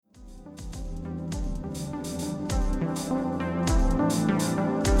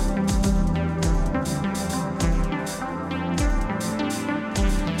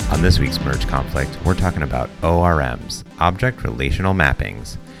On this week's Merge Conflict, we're talking about ORMs, Object Relational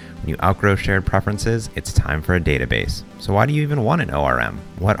Mappings. When you outgrow shared preferences, it's time for a database. So why do you even want an ORM?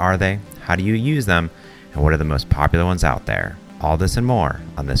 What are they? How do you use them? And what are the most popular ones out there? All this and more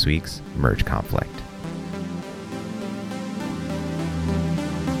on this week's Merge Conflict.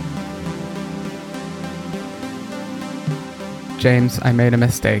 James, I made a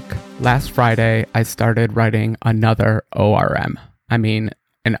mistake. Last Friday, I started writing another ORM. I mean,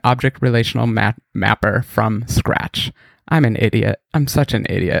 an object relational mapper from scratch. I'm an idiot. I'm such an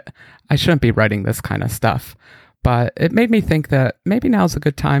idiot. I shouldn't be writing this kind of stuff. But it made me think that maybe now's a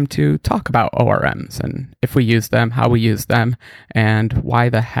good time to talk about ORMs and if we use them, how we use them, and why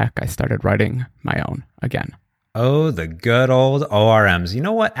the heck I started writing my own again. Oh, the good old ORMs. You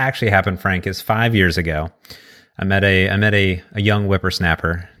know what actually happened, Frank, is 5 years ago. I met a young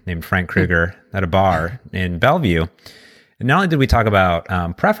whippersnapper named Frank Kruger at a bar in Bellevue. And not only did we talk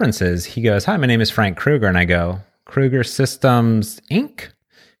about preferences, he goes, "Hi, my name is Frank Kruger." And I go, "Kruger Systems, Inc.?"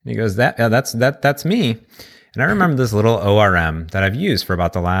 And he goes, that's me. And I remember this little ORM that I've used for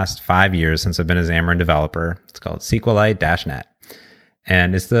about the last 5 years since I've been a Xamarin developer. It's called SQLite-Net.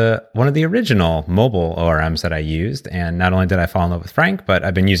 And it's one of the original mobile ORMs that I used. And not only did I fall in love with Frank, but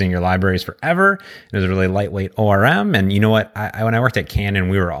I've been using your libraries forever. It was a really lightweight ORM. And you know what? When I worked at Canon,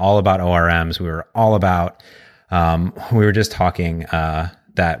 we were all about ORMs. We were all about, we were just talking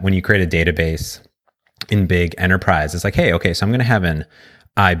that when you create a database in big enterprise, it's like, hey, okay, so I'm going to have an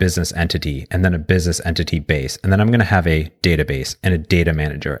iBusiness entity and then a business entity base. And then I'm going to have a database and a data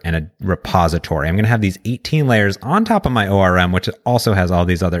manager and a repository. I'm going to have these 18 layers on top of my ORM, which also has all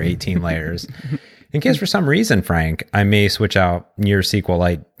these other 18 layers. In case for some reason, Frank, I may switch out your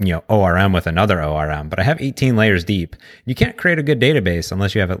SQLite, ORM with another ORM, but I have 18 layers deep. You can't create a good database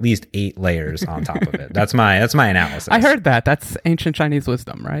unless you have at least 8 layers on top of it. That's my analysis. I heard that. That's ancient Chinese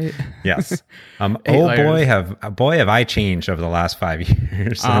wisdom, right? Yes. Boy, have I changed over the last 5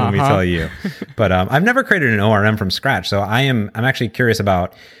 years. So let me tell you. But I've never created an ORM from scratch. So I'm actually curious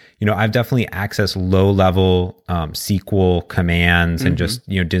about, I've definitely accessed low-level SQL commands and just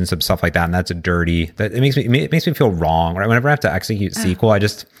did some stuff like that, and that's dirty. It makes me feel wrong. Right? Whenever I have to execute SQL, I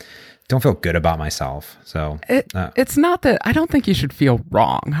just don't feel good about myself. So it's not that I don't think you should feel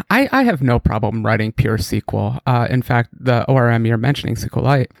wrong. I have no problem writing pure SQL. In fact, the ORM you're mentioning,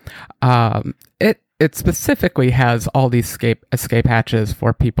 SQLite, it specifically has all these escape hatches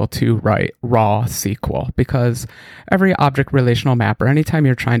for people to write raw SQL, because every object relational mapper, anytime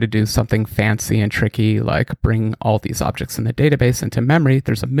you're trying to do something fancy and tricky, like bring all these objects in the database into memory,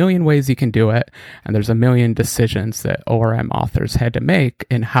 there's a million ways you can do it, and there's a million decisions that ORM authors had to make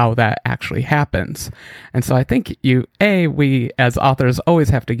in how that actually happens. And so I think we as authors always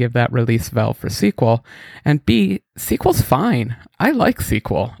have to give that release valve for SQL, and B, SQL's fine. I like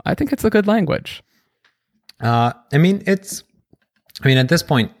SQL. I think it's a good language. At this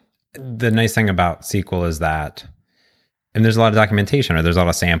point, the nice thing about SQL is that, and there's a lot of documentation or there's a lot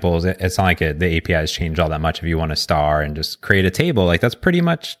of samples. It's not like the APIs change all that much. If you want to star and just create a table, like that's pretty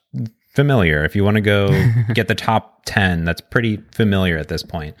much familiar. If you want to go get the top 10, that's pretty familiar at this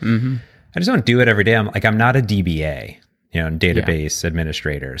point. Mm-hmm. I just don't do it every day. I'm not a DBA, database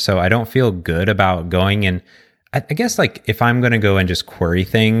administrator. So I don't feel good about going and I guess if I'm going to go and just query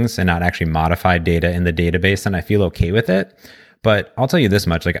things and not actually modify data in the database, then I feel okay with it. But I'll tell you this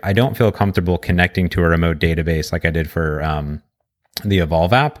much, I don't feel comfortable connecting to a remote database like I did for the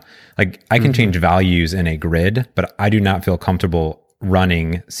Evolve app. I can change values in a grid, but I do not feel comfortable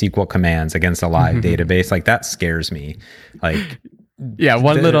running SQL commands against a live database. That scares me.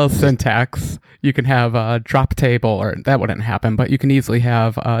 One little syntax. You can have a drop table, or that wouldn't happen, but you can easily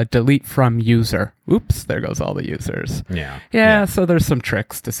have delete from user. Oops, there goes all the users. Yeah. So there's some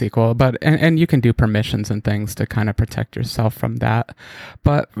tricks to SQL, but and you can do permissions and things to kind of protect yourself from that.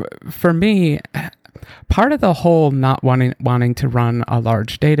 But for me, part of the whole not wanting to run a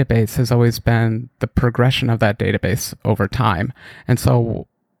large database has always been the progression of that database over time. And so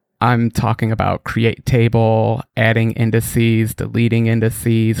I'm talking about create table, adding indices, deleting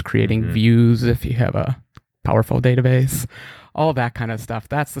indices, creating views if you have a powerful database, all that kind of stuff.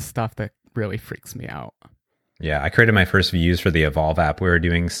 That's the stuff that really freaks me out. Yeah, I created my first views for the Evolve app. We were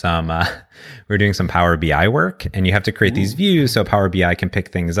doing some Power BI work, and you have to create these views so Power BI can pick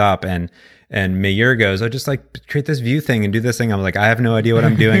things up. And Mayur goes, "Oh, just create this view thing and do this thing." I'm like, I have no idea what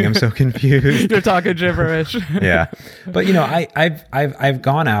I'm doing. I'm so confused. You're talking gibberish. Yeah, but I've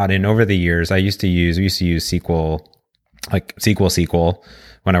gone out, and over the years, we used to use SQL, SQL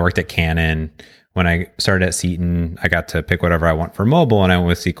when I worked at Canon. When I started at Seton, I got to pick whatever I want for mobile, and I went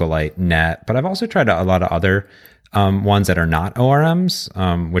with SQLite-Net. But I've also tried a lot of other ones that are not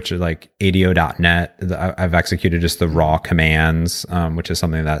ORMs, which are like ADO.NET. I've executed just the raw commands, which is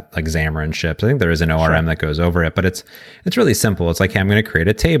something that like Xamarin ships. I think there is an ORM that goes over it, but it's really simple. It's like, hey, I'm going to create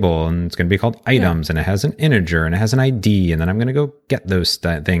a table and it's going to be called items and it has an integer and it has an ID. And then I'm going to go get those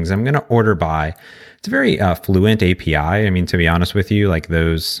things. I'm going to order by. It's a very fluent API. I mean, to be honest with you, like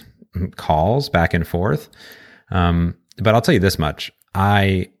those calls back and forth. But I'll tell you this much.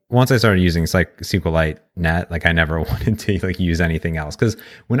 Once I started using like SQLite Net, like I never wanted to like use anything else. Because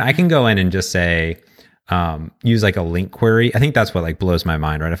when I can go in and just say, use like a link query, I think that's what like blows my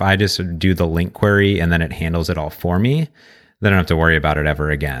mind, right? If I just do the link query and then it handles it all for me, then I don't have to worry about it ever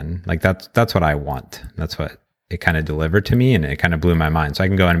again. Like that's what I want. That's what it kind of delivered to me, and it kind of blew my mind. So I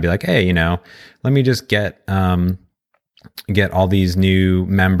can go in and be like, hey, let me just get all these new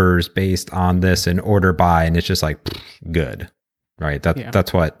members based on this and order by, and it's just like good. Right.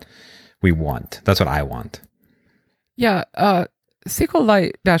 That's what we want. That's what I want. Yeah.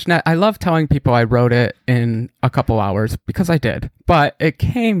 SQLite-Net, I love telling people I wrote it in a couple hours because I did, but it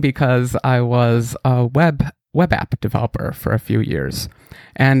came because I was a web app developer for a few years.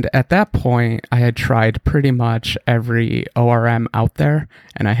 And at that point, I had tried pretty much every ORM out there,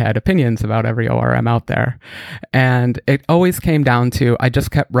 and I had opinions about every ORM out there. And it always came down to, I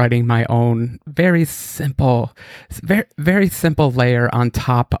just kept writing my own very simple layer on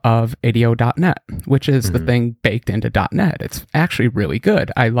top of ADO.NET, which is the thing baked into .NET. It's actually really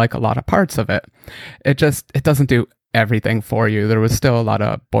good. I like a lot of parts of it. It doesn't do everything for you. There was still a lot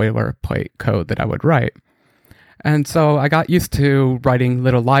of boilerplate code that I would write. And so I got used to writing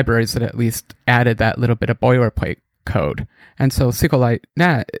little libraries that at least added that little bit of boilerplate code. And so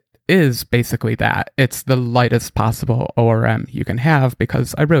SQLite-Net is basically that. It's the lightest possible ORM you can have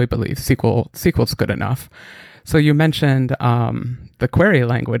because I really believe SQL's good enough. So you mentioned the query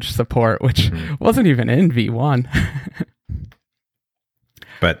language support, which wasn't even in V1.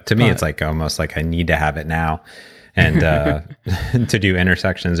 But to me, it's like almost like I need to have it now. And to do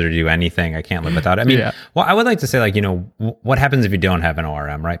intersections or do anything, I can't live without it. I mean, well, I would like to say, like, what happens if you don't have an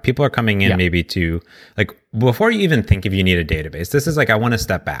ORM, right? People are coming in maybe to, like, before you even think if you need a database, this is like, I want to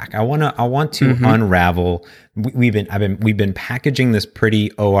step back. I want to unravel. We've been packaging this pretty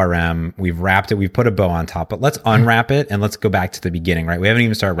ORM. We've wrapped it. We've put a bow on top, but let's unwrap it and let's go back to the beginning, right? We haven't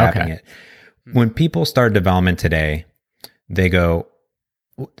even started wrapping it. When people start development today, they go,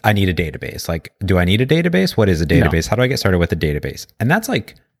 I need a database. Like, do I need a database? What is a database? How do I get started with a database? And that's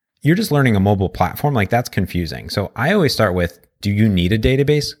like, you're just learning a mobile platform. Like, that's confusing. So I always start with, do you need a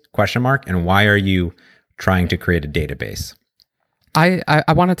database? ? And why are you trying to create a database?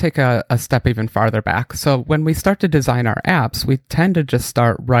 I want to take a step even farther back. So when we start to design our apps, we tend to just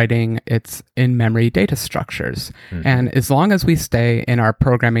start writing its in-memory data structures. And as long as we stay in our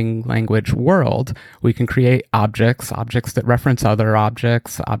programming language world, we can create objects that reference other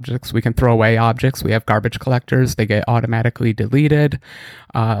objects. We can throw away objects. We have garbage collectors. They get automatically deleted.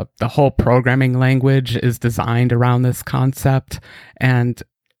 The whole programming language is designed around this concept. And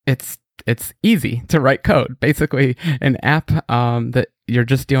it's easy to write code. Basically, an app that you're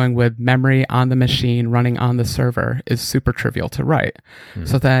just dealing with memory on the machine running on the server is super trivial to write.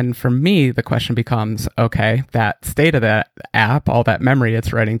 So then for me, the question becomes, okay, that state of that app, all that memory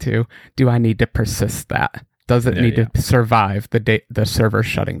it's writing to, do I need to persist that? Does it need to survive the server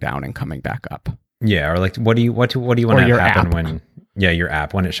shutting down and coming back up? Yeah, or like, what do you want to happen when your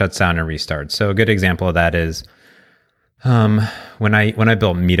app, when it shuts down and restarts? So a good example of that is when I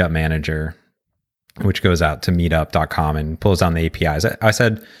built Meetup Manager, which goes out to meetup.com and pulls down the APIs, I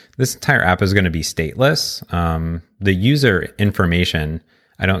said this entire app is going to be stateless. The user information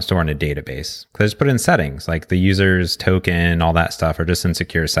I don't store in a database because I just put it in settings, like the user's token, all that stuff, are just in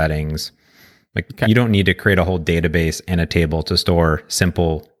secure settings. Like, you don't need to create a whole database and a table to store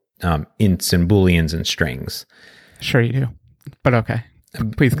simple ints and booleans and strings. Sure you do, but okay.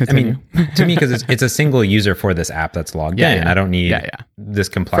 Please continue. I mean, to me, because it's a single user for this app that's logged in. I don't need this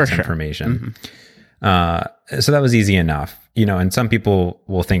complex information. So that was easy enough, and some people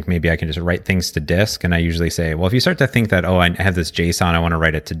will think maybe I can just write things to disk. And I usually say, well, if you start to think that, I have this JSON, I want to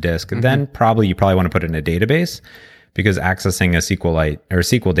write it to disk, then you probably want to put it in a database, because accessing a SQLite or a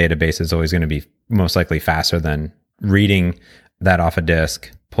SQL database is always going to be most likely faster than reading that off a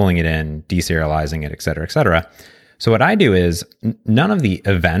disk, pulling it in, deserializing it, et cetera, et cetera. So what I do is none of the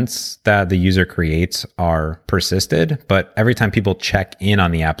events that the user creates are persisted, but every time people check in on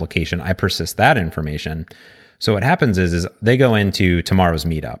the application, I persist that information. So what happens is they go into tomorrow's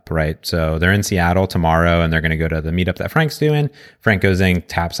meetup, right? So they're in Seattle tomorrow and they're going to go to the meetup that Frank's doing. Frank goes in,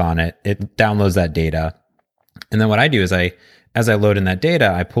 taps on it, it downloads that data. And then what I do is as I load in that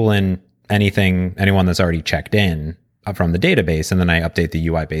data, I pull in anyone that's already checked in from the database, and then I update the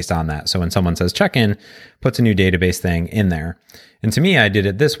UI based on that. So when someone says check in, puts a new database thing in there. And to me, I did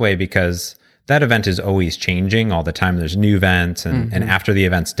it this way because that event is always changing all the time. There's new events, and after the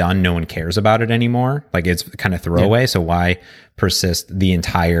event's done, no one cares about it anymore. Like it's kind of throwaway. So why persist the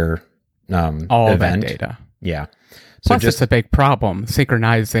entire all event? that data? Yeah. So plus, it's a big problem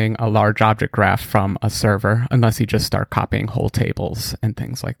synchronizing a large object graph from a server, unless you just start copying whole tables and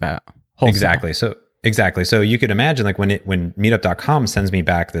things like that. Exactly. So you could imagine like when meetup.com sends me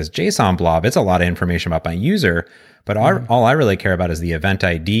back this JSON blob, it's a lot of information about my user, but all I really care about is the event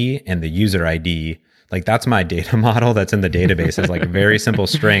ID and the user ID. Like that's my data model that's in the database. It's like very simple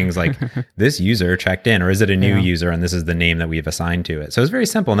strings like this user checked in, or is it a new user and this is the name that we've assigned to it. So it's very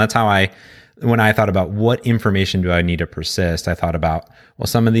simple. And that's how when I thought about what information do I need to persist, I thought about, well,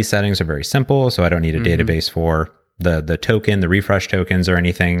 some of these settings are very simple, so I don't need a database for the token, the refresh tokens or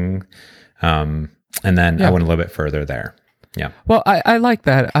anything. And then I went a little bit further there. Yeah. Well, I like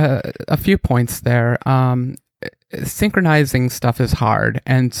that. A few points there. Synchronizing stuff is hard.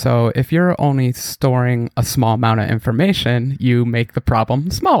 And so if you're only storing a small amount of information, you make the problem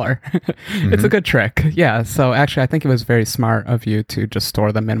smaller. It's a good trick. Yeah. So actually, I think it was very smart of you to just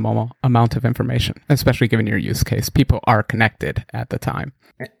store the minimal amount of information, especially given your use case. People are connected at the time.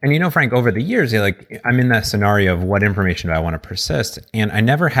 And Frank, over the years, I'm in that scenario of what information do I want to persist? And I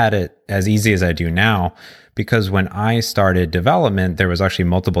never had it as easy as I do now, because when I started development, there was actually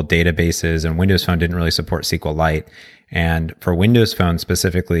multiple databases, and Windows Phone didn't really support SQLite. And for Windows Phone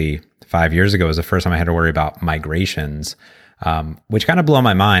specifically, 5 years ago was the first time I had to worry about migrations, which kind of blew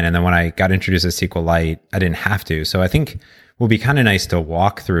my mind. And then when I got introduced to SQLite, I didn't have to. So I think what would be kind of nice to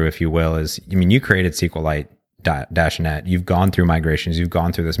walk through, if you will, is, you created SQLite .net, you've gone through migrations, you've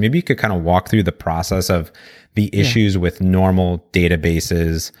gone through this. Maybe you could kind of walk through the process of the issues with normal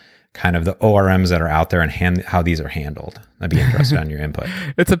databases, kind of the ORMs that are out there, and how these are handled. I'd be interested on your input.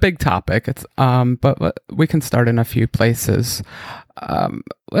 It's a big topic. But we can start in a few places.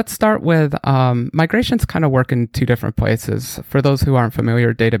 Let's start with migrations. Kind of work in two different places. For those who aren't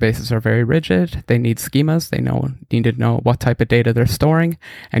familiar, databases are very rigid. They need schemas. They need to know what type of data they're storing,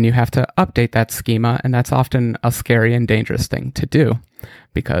 and you have to update that schema. And that's often a scary and dangerous thing to do,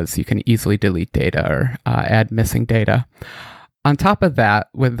 because you can easily delete data or add missing data. On top of that,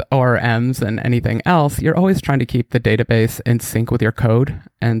 with ORMs and anything else, you're always trying to keep the database in sync with your code.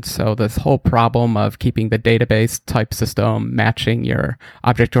 And so this whole problem of keeping the database type system matching your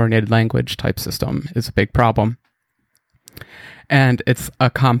object-oriented language type system is a big problem. And it's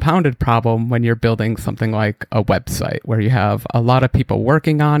a compounded problem when you're building something like a website, where you have a lot of people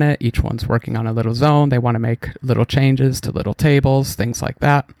working on it. Each one's working on a little zone. They want to make little changes to little tables, things like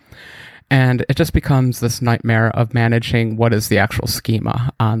that. And it just becomes this nightmare of managing what is the actual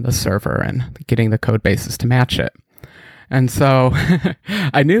schema on the server and getting the code bases to match it. And so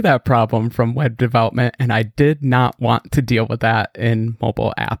I knew that problem from web development, and I did not want to deal with that in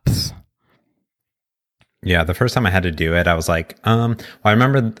mobile apps. Yeah, the first time I had to do it, I was like, I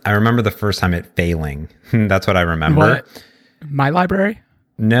remember the first time it failing. That's what I remember. What? My library?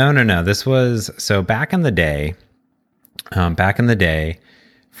 No. This was, so back in the day,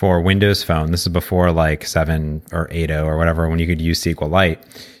 for Windows Phone, this is before like 7 or 8.0 or whatever, when you could use SQLite,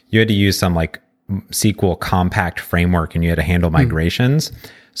 you had to use some like SQL compact framework, and you had to handle migrations.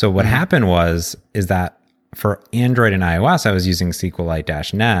 So what happened is that for Android and iOS, I was using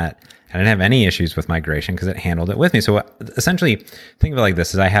SQLite-net, and I didn't have any issues with migration because it handled it with me. So essentially, think of it like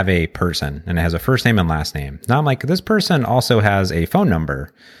this: is I have a person, and it has a first name and last name. Now I'm like, this person also has a phone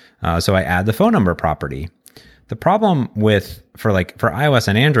number. So I add the phone number property. The problem for iOS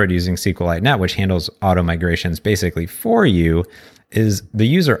and Android using SQLite-net, which handles auto migrations basically for you, is the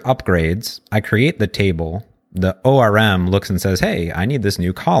user upgrades. I create the table. The ORM looks and says, hey, I need this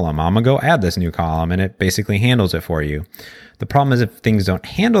new column. I'm going to go add this new column. And it basically handles it for you. The problem is, if things don't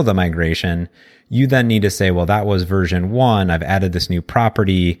handle the migration, you then need to say, well, that was version 1. I've added this new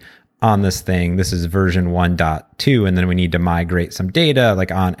property on this thing. This is version 1.2. And then we need to migrate some data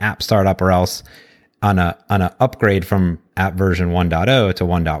like on app startup, or else on a upgrade from app version 1.0 to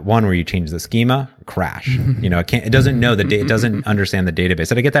 1.1, where you change the schema, crash. It doesn't know it doesn't understand the database.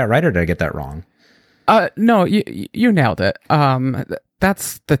 Did I get that right, or did I get that wrong? No, you nailed it.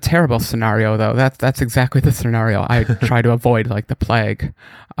 That's the terrible scenario, though. That's exactly the scenario I try to avoid like the plague.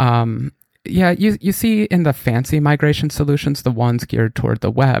 Yeah, you see in the fancy migration solutions, the ones geared toward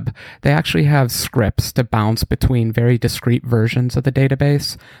the web, they actually have scripts to bounce between very discrete versions of the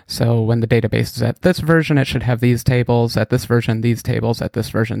database. So when the database is at this version, it should have these tables, at this version, these tables, at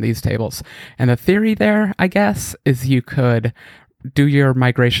this version, these tables. And the theory there, I guess, is you could do your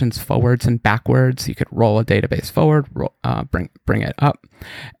migrations forwards and backwards. You could roll a database forward, bring it up,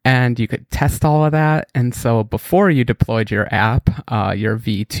 and you could test all of that. And so before you deployed your app, your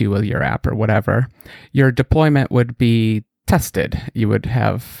V2 of your app or whatever, your deployment would be tested. You would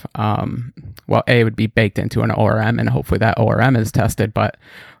have, it would be baked into an ORM, and hopefully that ORM is tested, but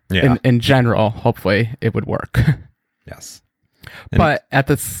in general, hopefully it would work. Yes. But at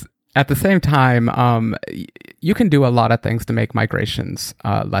the same time, you can do a lot of things to make migrations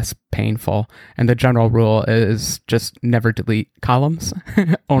less painful. And the general rule is just never delete columns,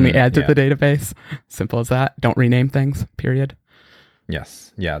 only add to the database. Simple as that. Don't rename things, period.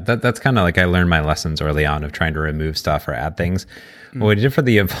 Yes. Yeah. That's kind of like I learned my lessons early on of trying to remove stuff or add things. What we did for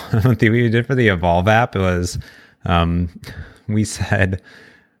the Evolve app was we said,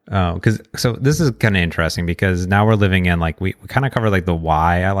 so this is kind of interesting because now we're living in like, we kind of cover like the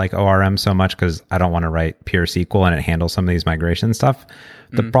why I like ORM so much because I don't want to write pure SQL and it handles some of these migration stuff.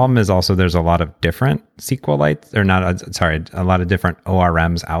 The problem is also there's a lot of different SQLites a lot of different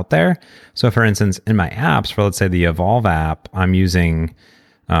ORMs out there. So for instance, in my apps for let's say the Evolve app, I'm using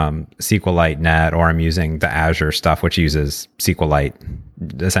SQLite Net, or I'm using the Azure stuff, which uses SQLite,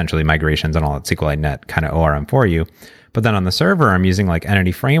 essentially migrations and all that SQLite Net kind of ORM for you. But then on the server, I'm using like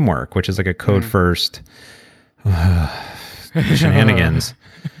Entity Framework, which is like a code first shenanigans.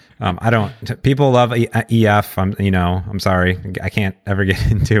 People love EF. I'm sorry. I can't ever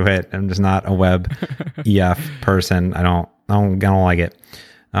get into it. I'm just not a web EF person. I don't like it.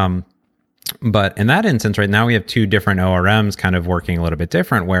 But in that instance, right now we have two different ORMs kind of working a little bit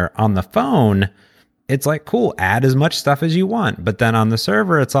different, where on the phone, it's like, cool, add as much stuff as you want. But then on the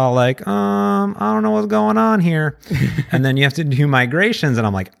server, it's all like, I don't know what's going on here. And then you have to do migrations. And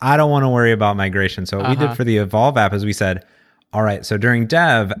I'm like, I don't want to worry about migration. So what we did for the Evolve app is we said, all right, so during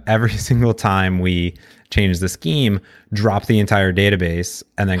dev, every single time we change the scheme, drop the entire database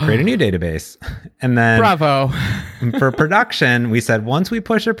and then create a new database. And then bravo. For production, we said, once we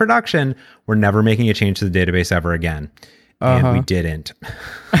push to production, we're never making a change to the database ever again. And we didn't.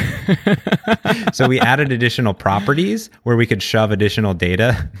 So we added additional properties where we could shove additional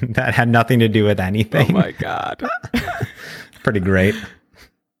data that had nothing to do with anything. Oh my God. Pretty great.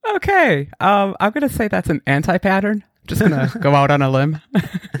 Okay. I'm going to say that's an anti-pattern. Just going to go out on a limb.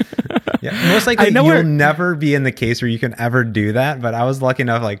 Yeah, most likely you'll never be in the case where you can ever do that. But I was lucky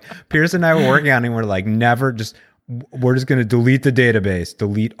enough, like Pierce and I were working on it. And we're like, we're just going to delete the database,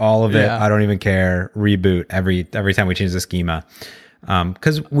 delete all of it. I don't even care. Reboot every time we change the schema.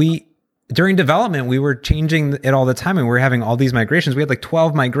 Because during development, we were changing it all the time and we were having all these migrations. We had like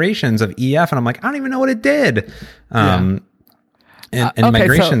 12 migrations of EF and I'm like, I don't even know what it did. And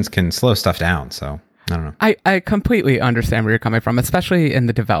migrations can slow stuff down. So I don't know. I completely understand where you're coming from, especially in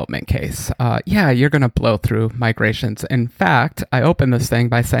the development case. You're going to blow through migrations. In fact, I opened this thing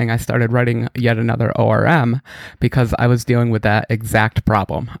by saying I started writing yet another ORM because I was dealing with that exact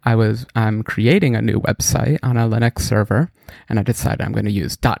problem. I'm creating a new website on a Linux server, and I decided I'm going to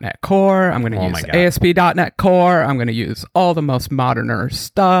use .NET Core. I'm going to use ASP.NET Core. I'm going to use all the most moderner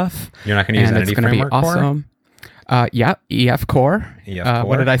stuff. You're not going to use Entity Framework Core? Awesome. EF Core. Core.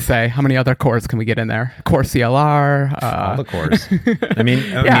 What did I say? How many other cores can we get in there? Core CLR. All the cores. I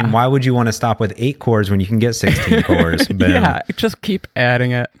mean, why would you want to stop with 8 cores when you can get 16 cores? Yeah, just keep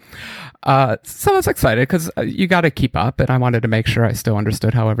adding it. So I was excited because you got to keep up, and I wanted to make sure I still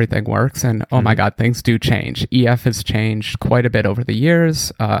understood how everything works. And oh my God, things do change. EF has changed quite a bit over the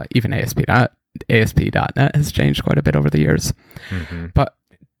years. Even ASP.NET has changed quite a bit over the years. But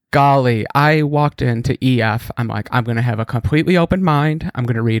golly, I walked into EF. I'm like, I'm going to have a completely open mind. I'm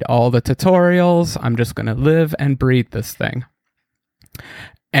going to read all the tutorials. I'm just going to live and breathe this thing.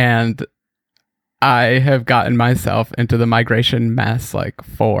 And I have gotten myself into the migration mess like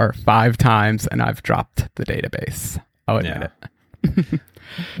 4 or 5 times, and I've dropped the database. I'll admit it.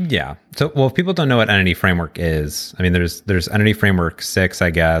 Yeah. So, if people don't know what Entity Framework is, I mean, there's Entity Framework 6, I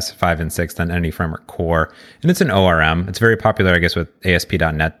guess, 5 and 6, then Entity Framework Core, and it's an ORM. It's very popular, I guess, with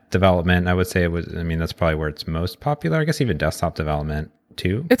ASP.NET development. I would say that's probably where it's most popular. I guess even desktop development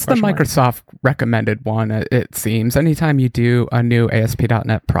too. It's the Microsoft recommended one, it seems. Anytime you do a new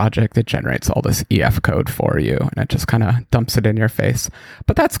ASP.NET project, it generates all this EF code for you, and it just kind of dumps it in your face.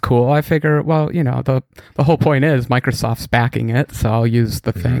 But that's cool. I figure, well, the whole point is Microsoft's backing it, so I'll use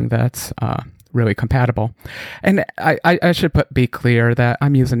the thing that's really compatible. And I should be clear that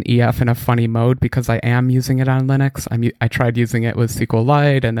I'm using EF in a funny mode because I am using it on Linux. I tried using it with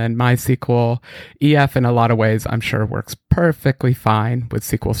SQLite and then MySQL. EF in a lot of ways I'm sure works perfectly fine with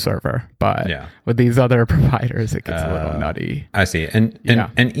SQL Server, but with these other providers it gets a little nutty. I see. And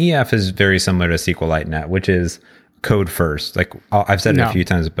EF is very similar to SQLite Net, which is code first. Like I've said it No. a few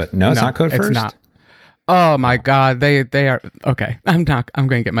times, but no, it's not code first. It's not. Oh my God, they are okay. I'm going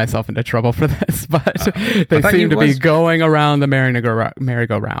to get myself into trouble for this, but they seem to be going around the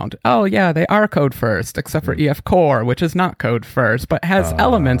merry-go-round. Oh yeah, they are code first, except for EF Core, which is not code first, but has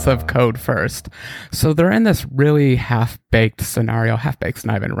elements of code first. So they're in this really half-baked scenario. Half-baked's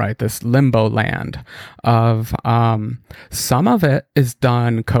not even right. This limbo land of some of it is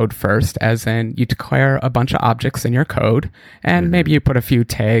done code first, as in you declare a bunch of objects in your code, and maybe you put a few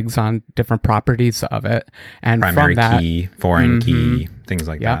tags on different properties of it. And primary from that, key, foreign key, things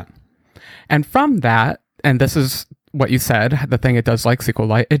like that. And from that, and this is what you said, the thing it does like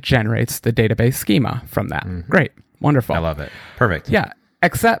SQLite, it generates the database schema from that. Great. Wonderful. I love it. Perfect. Yeah.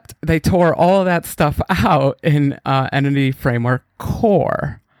 Except they tore all of that stuff out in Entity Framework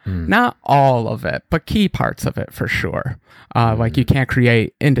Core. Not all of it, but key parts of it for sure. Like you can't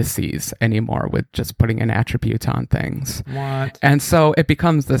create indices anymore with just putting an attribute on things. What? And so it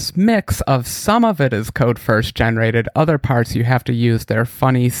becomes this mix of some of it is code first generated, other parts you have to use their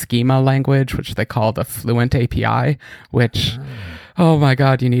funny schema language, which they call the Fluent API, which, oh my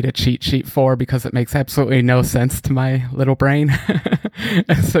God, you need a cheat sheet for because it makes absolutely no sense to my little brain.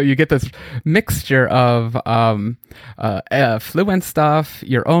 And so you get this mixture of Fluent stuff,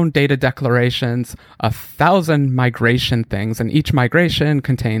 your own data declarations, 1,000 migration things, and each migration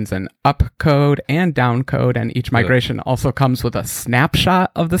contains an up code and down code, and each migration also comes with a snapshot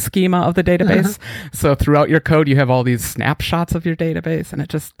of the schema of the database. So throughout your code, you have all these snapshots of your database, and it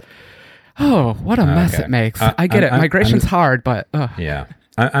just, oh, what a mess it makes. I get it. Migration's hard, but... Yeah.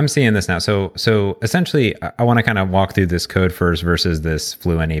 I'm seeing this now. So essentially, I want to kind of walk through this code first versus this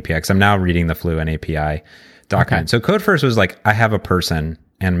Fluent API, because I'm now reading the Fluent API document. So code first was like, I have a person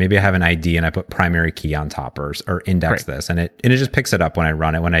and maybe I have an ID and I put primary key on top or index this, and it just picks it up when I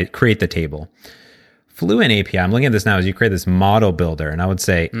run it, when I create the table. Fluent API, I'm looking at this now, as you create this model builder, and I would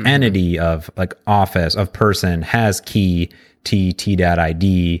say entity of like office of person has key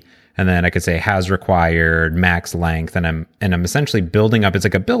t.id, and then I could say has required max length, and I'm essentially building up. It's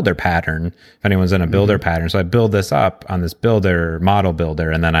like a builder pattern. If anyone's in a builder pattern, so I build this up on this builder model builder,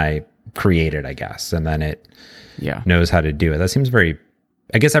 and then I create it, I guess, and then it knows how to do it. That seems very.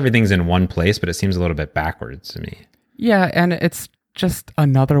 I guess everything's in one place, but it seems a little bit backwards to me. Yeah, and it's just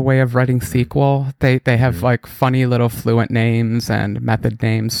another way of writing SQL. They have like funny little Fluent names and method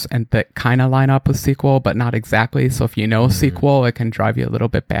names, and that kind of line up with SQL, but not exactly. So if you know SQL, it can drive you a little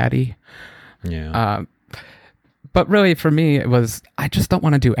bit batty. Yeah. But really, for me, it was, I just don't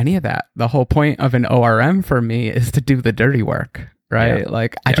want to do any of that. The whole point of an ORM for me is to do the dirty work, right? Yeah.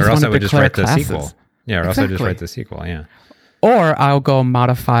 Like I just want to declare classes. The SQL. Yeah, or else I just write the SQL. Yeah. Or I'll go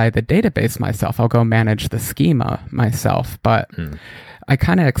modify the database myself. I'll go manage the schema myself. But I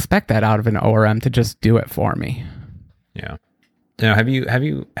kind of expect that out of an ORM to just do it for me. Yeah. Now, have you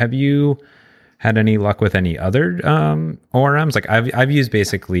had any luck with any other ORMs? Like I've used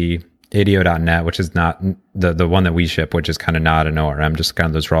basically ADO.NET, which is not the one that we ship, which is kind of not an ORM, just kind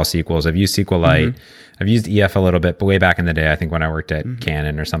of those raw SQLs. I've used SQLite. I've used EF a little bit, but way back in the day, I think when I worked at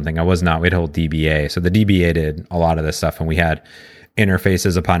Canon or something, we had a whole DBA. So the DBA did a lot of this stuff, and we had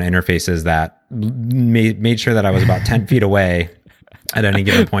interfaces upon interfaces that made sure that I was about 10 feet away at any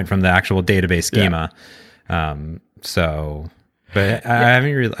given point from the actual database schema. But I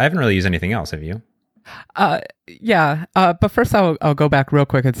haven't really used anything else. Have you? But first I'll go back real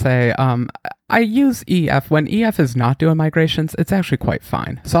quick and say, I use EF. When EF is not doing migrations, it's actually quite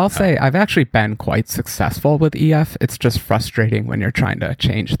fine. So I'll say I've actually been quite successful with EF. It's just frustrating when you're trying to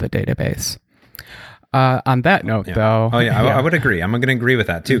change the database. On that note, though. I would agree. I'm going to agree with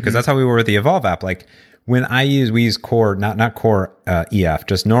that too, because that's how we were with the Evolve app. Like when we use core, not core EF,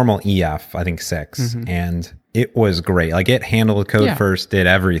 just normal EF, I think 6. And it was great. Like it handled code first, did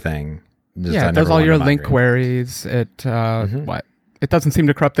everything. It does all your link queries. It It doesn't seem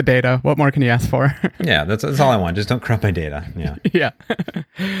to corrupt the data. What more can you ask for? Yeah, that's all I want. Just don't corrupt my data. Yeah.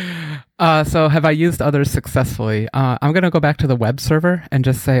 Yeah. So have I used others successfully? I'm going to go back to the web server and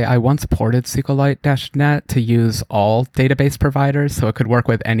just say I once ported SQLite-NET to use all database providers so it could work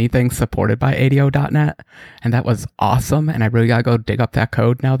with anything supported by ADO.NET. And that was awesome. And I really got to go dig up that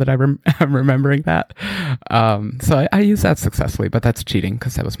code now that I'm remembering that. So I used that successfully, but that's cheating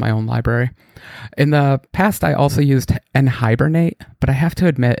because that was my own library. In the past, I also used NHibernate, but I have to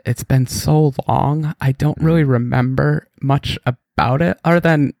admit it's been so long, I don't really remember much about it, other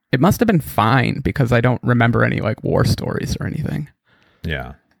than it must have been fine because I don't remember any like war stories or anything.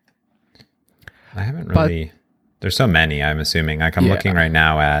 Yeah. I haven't really... There's so many, I'm assuming. Like I'm looking right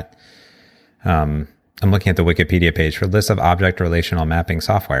now at... I'm looking at the Wikipedia page for lists of object relational mapping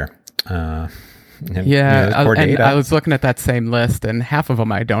software. Yeah, core and data. I was looking at that same list, and half of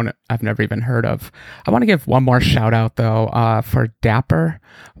them I've never even heard of. I want to give one more shout out though for Dapper,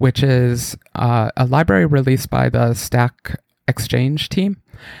 which is a library released by the Stack Exchange team,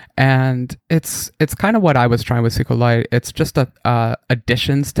 and it's kind of what I was trying with SQLite. It's just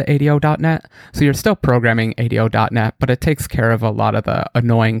additions to ADO.NET, so you're still programming ADO.NET, but it takes care of a lot of the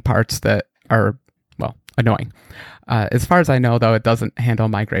annoying parts that are annoying. As far as I know, though, it doesn't handle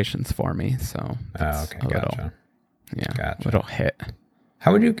migrations for me. So okay, gotcha. Little hit.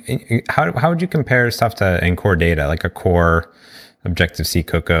 How would you compare stuff to in core data, like a core Objective C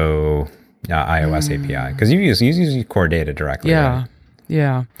Cocoa iOS API? Because you use core data directly. Yeah, right?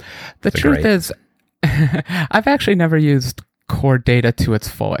 yeah. The truth is, I've actually never used core data to its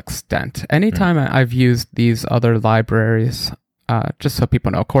full extent. Anytime I've used these other libraries, just so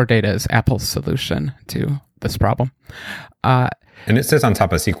people know, core data is Apple's solution to this problem. And it sits on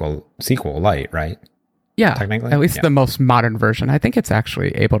top of SQLite, right? Yeah, technically, at least the most modern version. I think it's actually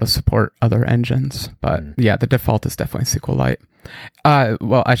able to support other engines, but yeah, the default is definitely SQLite.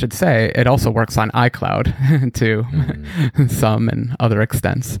 Well, I should say it also works on iCloud to some and other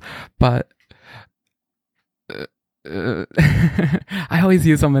extents, but I always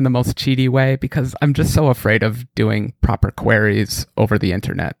use them in the most cheaty way because I'm just so afraid of doing proper queries over the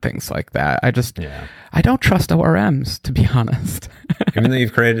internet, things like that. I don't trust ORMs, to be honest. Even though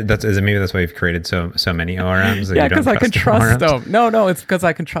you've created, maybe that's why you've created so many ORMs. That yeah, because I can trust them. No, it's because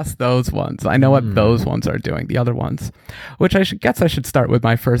I can trust those ones. I know what those ones are doing, the other ones. Which I should start with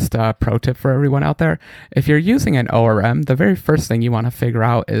my first pro tip for everyone out there. If you're using an ORM, the very first thing you want to figure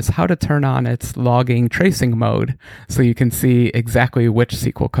out is how to turn on its logging tracing mode so you can see exactly which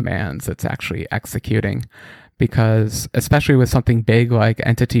SQL commands it's actually executing. Because especially with something big like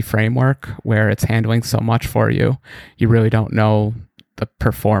Entity Framework, where it's handling so much for you, you really don't know the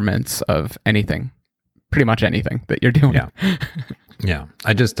performance of anything, pretty much anything that you're doing. Yeah.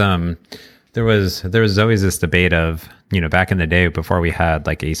 I just, there was always this debate of, back in the day before we had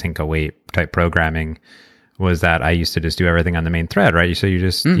like async await type programming, was that I used to just do everything on the main thread, right? So you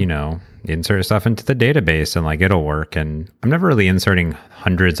just, insert stuff into the database and like it'll work. And I'm never really inserting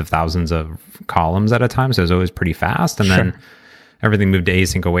hundreds of thousands of columns at a time. So it was always pretty fast. And then everything moved to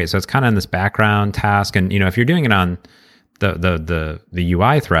async await. So it's kind of in this background task. And, if you're doing it on the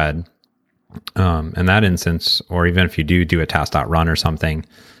UI thread, in that instance, or even if you do a task.run or something,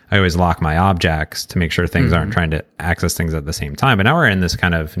 I always lock my objects to make sure things aren't trying to access things at the same time. But now we're in this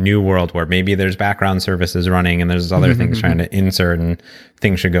kind of new world where maybe there's background services running and there's other things trying to insert, and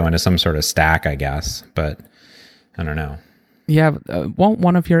things should go into some sort of stack, I guess. But I don't know. Yeah. Won't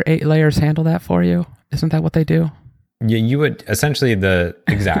one of your 8 layers handle that for you? Isn't that what they do? Yeah, you would essentially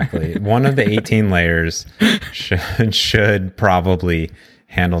one of the 18 layers should probably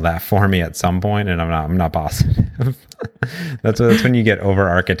handle that for me at some point, and I'm not positive. That's when you get over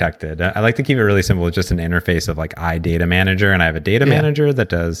architected. I like to keep it really simple. It's just an interface of like iData Manager, and I have a data manager that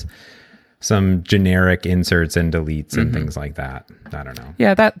does some generic inserts and deletes and things like that. I don't know.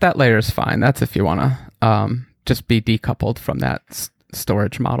 Yeah, that layer is fine. That's if you want to just be decoupled from that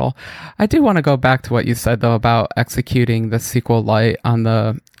storage model. I do want to go back to what you said though about executing the SQLite on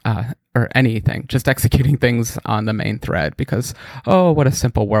the or anything, just executing things on the main thread, because what a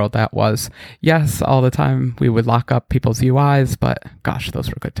simple world that was. Yes, all the time we would lock up people's UIs, but gosh, those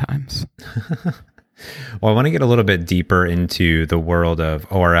were good times. Well, I want to get a little bit deeper into the world of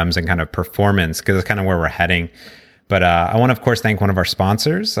ORMs and kind of performance, because it's kind of where we're heading. But I want to, of course, thank one of our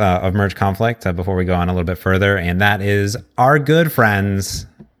sponsors of Merge Conflict before we go on a little bit further, and that is our good friends,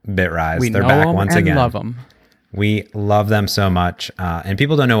 Bitrise. They're back once again. We love them. We love them so much. And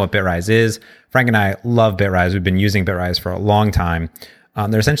people don't know what Bitrise is. Frank and I love Bitrise. We've been using Bitrise for a long time.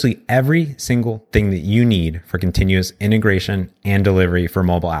 They're essentially every single thing that you need for continuous integration and delivery for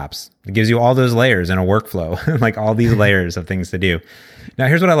mobile apps. It gives you all those layers in a workflow, like all these layers of things to do. Now,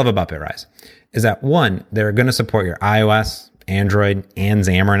 here's what I love about Bitrise, is that one, they're going to support your iOS, Android, and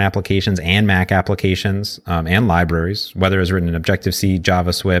Xamarin applications and Mac applications and libraries, whether it's written in Objective-C,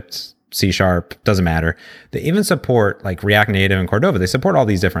 JavaScript, C#, doesn't matter. They even support like React Native and Cordova. They support all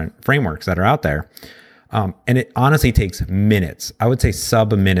these different frameworks that are out there. And it honestly takes minutes. I would say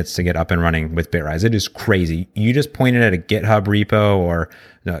sub minutes to get up and running with Bitrise. It is crazy. You just point it at a GitHub repo or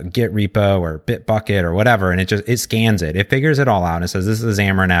Git repo or Bitbucket or whatever, and it scans it. It figures it all out and it says, this is a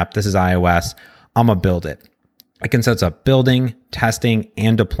Xamarin app. This is iOS. I'm going to build it. I can set up building, testing,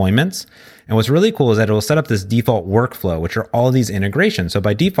 and deployments. And what's really cool is that it will set up this default workflow, which are all these integrations. So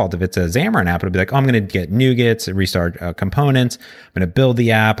by default, if it's a Xamarin app, it'll be like, oh, I'm going to get NuGets, restart components. I'm going to build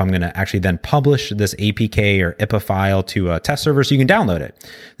the app. I'm going to actually then publish this APK or IPA file to a test server so you can download it.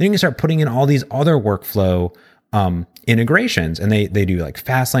 Then you can start putting in all these other workflow integrations, and they do like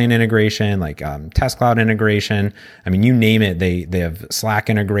Fastlane integration, like Test Cloud integration. I mean, you name it. They have Slack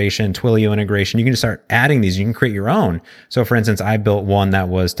integration, Twilio integration. You can just start adding these. You can create your own. So, for instance, I built one that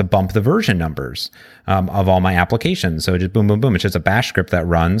was to bump the version numbers of all my applications. So just boom, boom, boom. It's just a Bash script that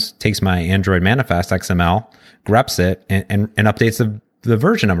runs, takes my Android manifest XML, greps it, and updates the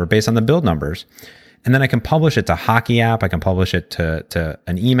version number based on the build numbers. And then I can publish it to Hockey app. I can publish it to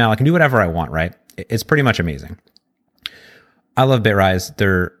an email. I can do whatever I want, right? It's pretty much amazing. I love Bitrise.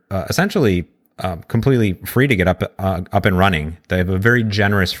 They're essentially completely free to get up and running. They have a very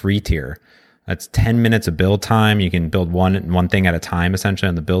generous free tier. That's 10 minutes of build time. You can build one thing at a time, essentially,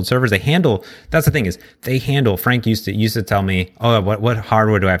 on the build servers. That's the thing is, Frank used to tell me, oh, what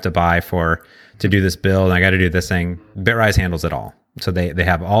hardware do I have to buy to do this build? And I got to do this thing. Bitrise handles it all. So they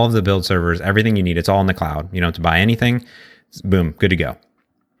have all of the build servers, everything you need. It's all in the cloud. You don't have to buy anything. Boom, good to go.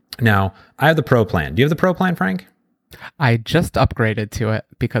 Now, I have the Pro plan. Do you have the Pro plan, Frank? I just upgraded to it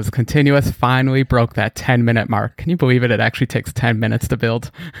because Continuous finally broke that 10-minute mark. Can you believe it? It actually takes 10 minutes to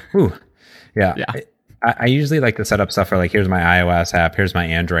build. Ooh, yeah. I usually like to set up stuff for like, here's my iOS app, here's my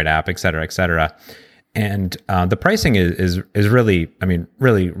Android app, et cetera, et cetera. And the pricing is really, I mean,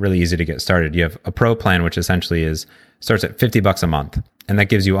 really, really easy to get started. You have a Pro plan, which essentially starts at $50 a month. And that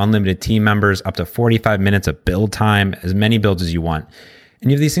gives you unlimited team members, up to 45 minutes of build time, as many builds as you want. And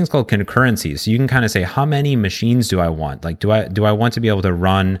you have these things called concurrencies. So you can kind of say, how many machines do I want? Like, do I want to be able to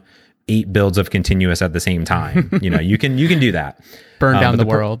run 8 builds of Continuous at the same time? You can do that. Burn down the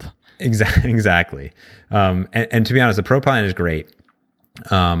world. Exactly. And to be honest, the Pro plan is great.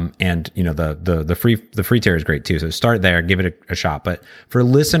 And the free tier is great too. So start there, give it a shot. But for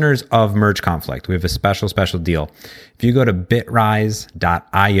listeners of Merge Conflict, we have a special deal. If you go to bitrise.io/merge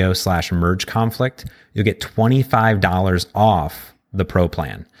conflict, you'll get $25 off the Pro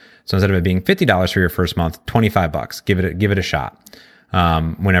plan. So instead of it being $50 for your first month, $25. Give it a shot.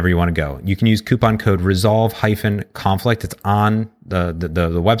 Whenever you want to go, you can use coupon code resolve-conflict. It's on the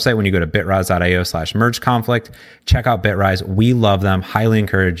website when you go to bitrise.io/merge conflict. Check out Bitrise. We love them. Highly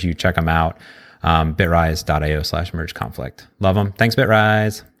encourage you check them out. Bitrise.io/merge conflict. Love them. Thanks,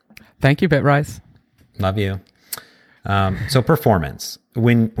 Bitrise. Thank you, Bitrise. Love you. So performance.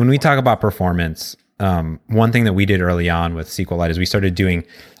 When we talk about performance, one thing that we did early on with SQLite is we started doing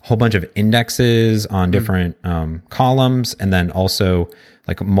a whole bunch of indexes on different columns, and then also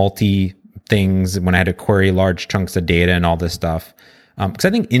like multi things when I had to query large chunks of data and all this stuff. Because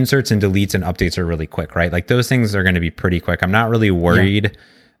I think inserts and deletes and updates are really quick, right? Like those things are going to be pretty quick. I'm not really worried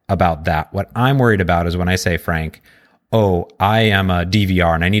about that. What I'm worried about is when I say, Frank, oh, I am a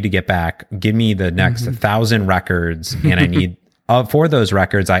DVR and I need to get back, give me the next 1,000 records, and I need for those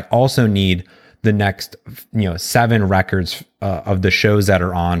records, I also need the next 7 records of the shows that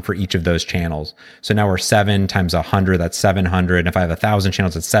are on for each of those channels. So now we're 7 times 100, that's 700. And if I have 1,000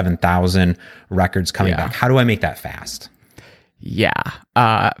 channels, it's 7,000 records coming back. How do I make that fast? Yeah.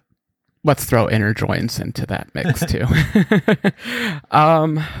 Let's throw inner joins into that mix too.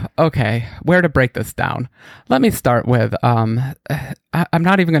 Okay, where to break this down? Let me start with, I'm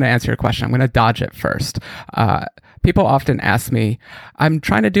not even going to answer your question. I'm going to dodge it first. People often ask me, I'm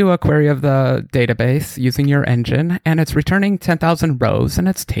trying to do a query of the database using your engine, and it's returning 10,000 rows, and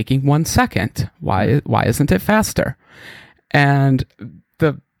it's taking 1 second. Why isn't it faster? And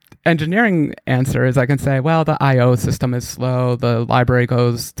the engineering answer is I can say, well, the I/O system is slow. The library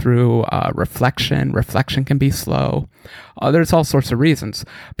goes through reflection. Reflection can be slow. There's all sorts of reasons.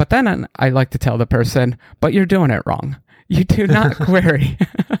 But then I like to tell the person, but you're doing it wrong. You do not query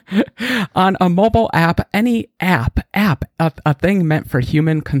on a mobile app, any app, a thing meant for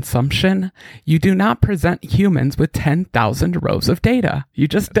human consumption. You do not present humans with 10,000 rows of data. You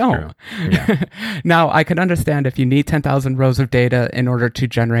just don't. Yeah. Now, I can understand if you need 10,000 rows of data in order to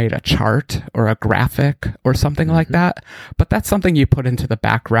generate a chart or a graphic or something like that. But that's something you put into the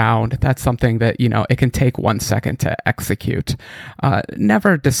background. That's something that, it can take 1 second to execute.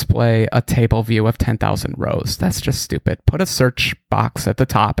 Never display a table view of 10,000 rows. That's just stupid. Put a search box at the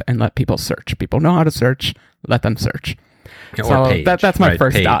top and let people search. People know how to search. Let them search. Yeah, so page, that's my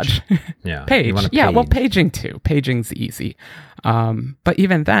first page. dodge. Yeah, page. Yeah, well, paging too. Paging's easy. But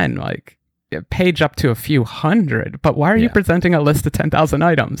even then, page up to a few hundred. But why are you presenting a list of 10,000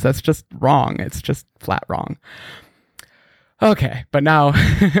 items? That's just wrong. It's just flat wrong. Okay, but now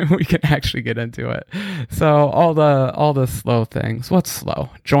we can actually get into it. So all the slow things. What's slow?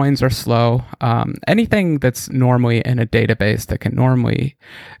 Joins are slow. Anything that's normally in a database that can normally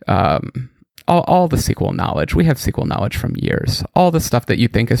all the SQL knowledge. We have SQL knowledge from years. All the stuff that you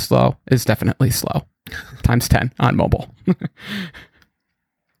think is slow is definitely slow. Times 10 on mobile.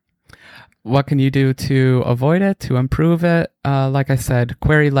 What can you do to avoid it, to improve it? Like I said,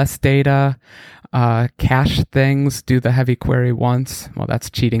 query less data, cache things, do the heavy query once. Well, that's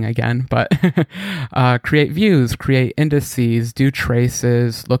cheating again, but create views, create indices, do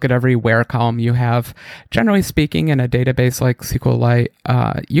traces, look at every where column you have. Generally speaking, in a database like SQLite,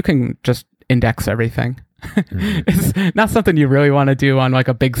 you can just index everything. It's not something you really want to do on like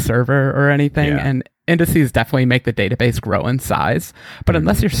a big server or anything. Yeah. And indices definitely make the database grow in size. But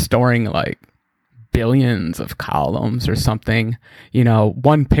unless you're storing like billions of columns or something,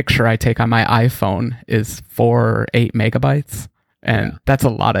 one picture I take on my iPhone is 4 or 8 megabytes. And that's a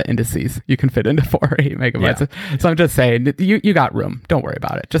lot of indices you can fit into 4 or 8 megabytes. Yeah. So I'm just saying, you got room. Don't worry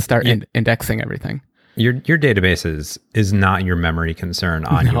about it. Just start indexing everything. Your database is not your memory concern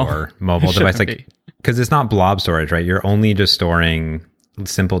on your mobile device. Because it's not blob storage, right? You're only just storing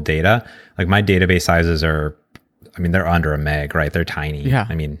simple data. Like my database sizes are, they're under a meg, right? They're tiny. Yeah,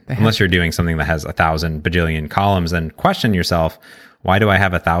 unless you're doing something that has 1,000 bajillion columns, then question yourself, why do I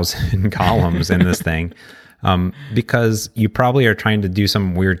have 1,000 columns in this thing? Because you probably are trying to do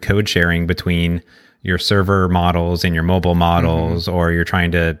some weird code sharing between your server models and your mobile models, or you're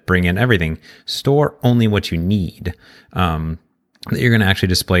trying to bring in everything. Store only what you need. That you're going to actually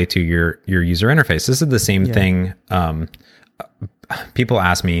display to your user interface. This is the same thing. People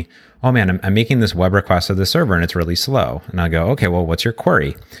ask me, oh man, I'm making this web request to the server and it's really slow. And I go, okay, well, what's your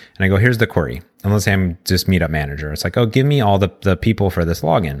query? And I go, here's the query. And let's say I'm just Meetup Manager. It's like, oh, give me all the people for this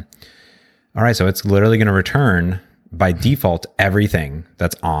login. All right, so it's literally going to return by default everything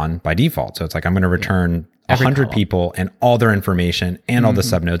that's on by default. So it's like, I'm going to return 100 people and all their information and all the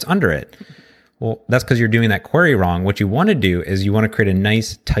subnodes under it. Well, that's because you're doing that query wrong. What you want to do is you want to create a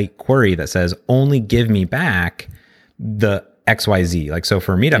nice tight query that says, only give me back the XYZ. Like, so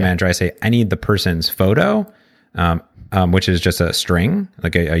for Meetup Manager, I say, I need the person's photo, which is just a string,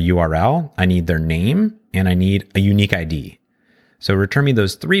 like a URL. I need their name and I need a unique ID. So return me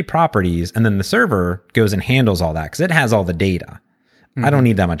those 3 properties. And then the server goes and handles all that because it has all the data. I don't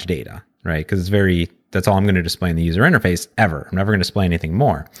need that much data, right? Because that's all I'm going to display in the user interface ever. I'm never going to display anything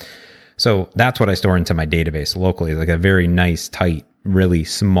more. So that's what I store into my database locally, like a very nice, tight, really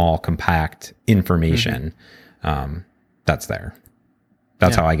small, compact information that's there.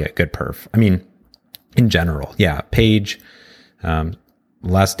 That's how I get good perf. In general, page,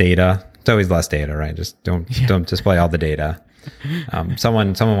 less data. It's always less data, right? Just don't display all the data. Someone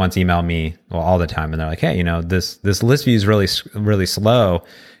once emailed me all the time, and they're like, hey, this list view is really, really slow.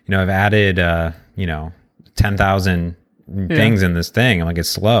 I've added 10,000 things in this thing. I'm like, it's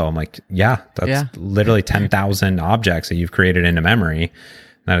slow. I'm like, that's literally 10,000 objects that you've created into memory.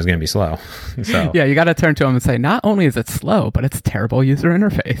 That is going to be slow. So you got to turn to them and say, not only is it slow, but it's terrible user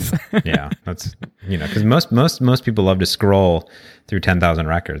interface. That's because most people love to scroll through 10,000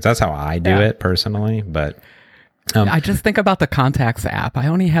 records. That's how I do it personally. But I just think about the Contacts app. I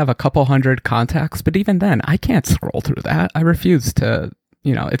only have a couple hundred contacts, but even then, I can't scroll through that. I refuse to.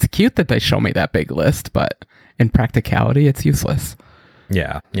 It's cute that they show me that big list, but in practicality, it's useless.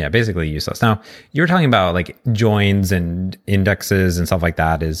 Yeah, basically useless. Now, you're talking about like joins and indexes and stuff like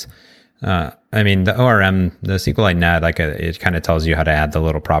that is, the ORM, the SQLite Net, it kind of tells you how to add the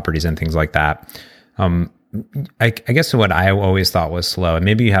little properties and things like that. I guess what I always thought was slow, and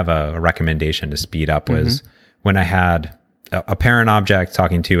maybe you have a recommendation to speed up, was when I had a parent object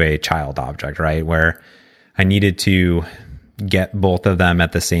talking to a child object, right? Where I needed to get both of them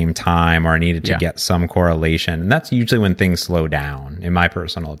at the same time, or I needed to get some correlation. And that's usually when things slow down, in my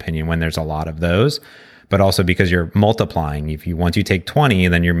personal opinion, when there's a lot of those, but also because you're multiplying. Once you take 20,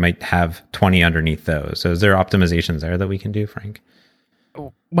 then you might have 20 underneath those. So is there optimizations there that we can do, Frank?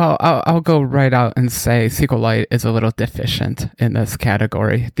 Well, I'll go right out and say SQLite is a little deficient in this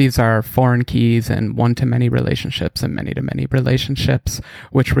category. These are foreign keys and one-to-many relationships and many-to-many relationships,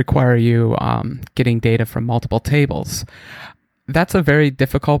 which require you getting data from multiple tables. That's a very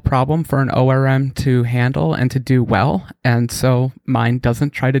difficult problem for an ORM to handle and to do well, and so mine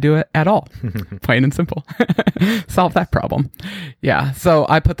doesn't try to do it at all. Plain and simple. Solve that problem. Yeah, so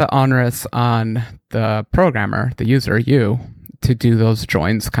I put the onus on the programmer, the user, you, to do those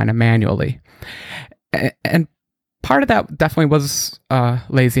joins kind of manually. And part of that definitely was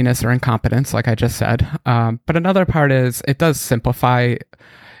laziness or incompetence, like I just said. But another part is it does simplify.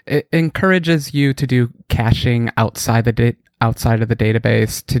 It encourages you to do caching outside the outside of the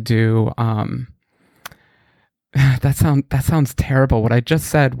database to do. That sounds terrible. What I just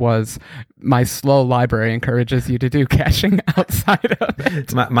said was my slow library encourages you to do caching outside of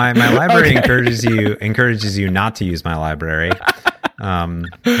it. My library encourages you not to use my library. And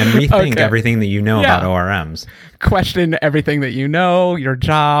rethink everything that you know about ORMs. Question everything that you know, your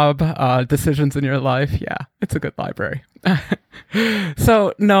job, decisions in your life. Yeah, it's a good library.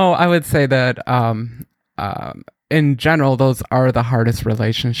 So, no, I would say that in general, those are the hardest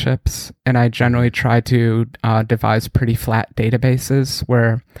relationships. And I generally try to devise pretty flat databases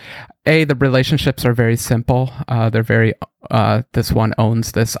where, the relationships are very simple. They're very, this one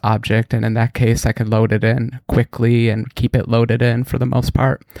owns this object. And in that case, I can load it in quickly and keep it loaded in for the most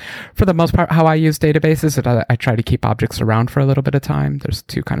part. For the most part, how I use databases is I try to keep objects around for a little bit of time. There's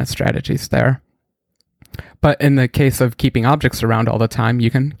two kind of strategies there. But in the case of keeping objects around all the time, you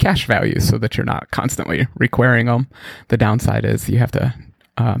can cache values so that you're not constantly requerying them. The downside is you have to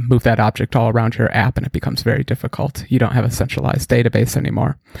move that object all around your app, and it becomes very difficult. You don't have a centralized database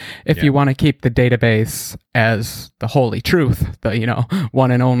anymore. If you want to keep the database as the holy truth, the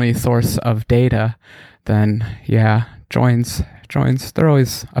one and only source of data, then joins, they're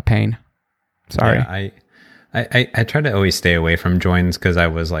always a pain. Sorry. Yeah, I try to always stay away from joins because I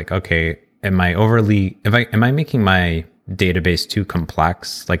was like, okay, am I making my database too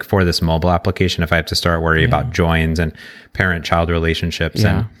complex, like for this mobile application, if I have to start worrying about joins and parent-child relationships?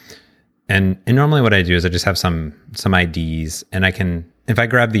 And normally what I do is I just have some IDs, and I can, if I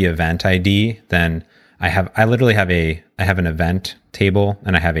grab the event ID, then I literally have an event table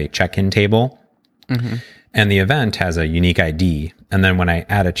and I have a check-in table, and the event has a unique ID. And then when I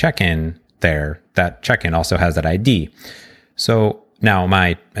add a check-in there, that check-in also has that ID. So now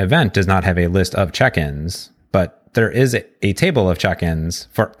my event does not have a list of check-ins, but there is a table of check-ins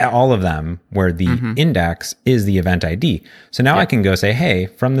for all of them where the index is the event ID. So now I can go say, hey,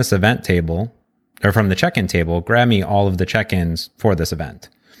 from this event table or from the check-in table, grab me all of the check-ins for this event.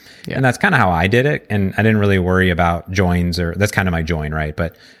 Yeah. And that's kind of how I did it. And I didn't really worry about joins, or that's kind of my join, right?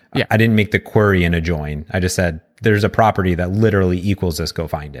 But I didn't make the query in a join. I just said, there's a property that literally equals this, go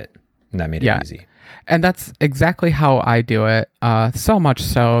find it. And that made it easy. And that's exactly how I do it. So much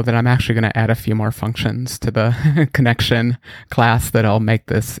so that I'm actually going to add a few more functions to the connection class that'll make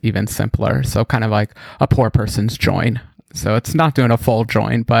this even simpler. So kind of like a poor person's join. So it's not doing a full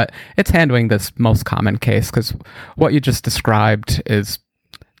join, but it's handling this most common case, because what you just described is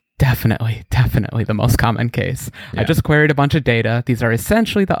definitely the most common case. I just queried a bunch of data. These are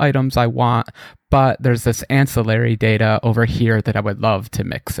essentially the items I want, but there's this ancillary data over here that I would love to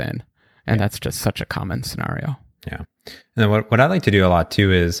mix in. And that's just such a common scenario. Yeah. And then what I like to do a lot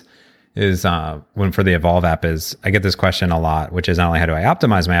too is when for the Evolve app is I get this question a lot, which is not only how do I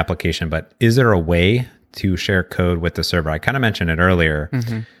optimize my application, but is there a way to share code with the server? I kind of mentioned it earlier.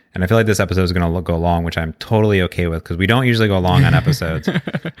 And I feel like this episode is going to go long, which I'm totally okay with because we don't usually go long on episodes.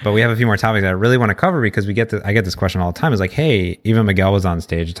 But we have a few more topics that I really want to cover because I get this question all the time. It's like, hey, even Miguel was on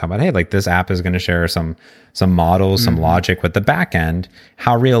stage talking about, hey, like this app is going to share some models, some logic with the back end.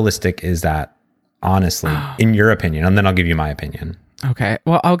 How realistic is that, honestly, in your opinion? And then I'll give you my opinion. Okay.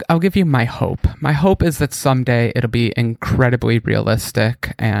 Well, I'll give you my hope. My hope is that someday it'll be incredibly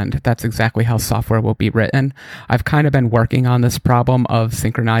realistic, and that's exactly how software will be written. I've kind of been working on this problem of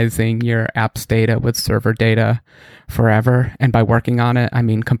synchronizing your app's data with server data forever. And by working on it, I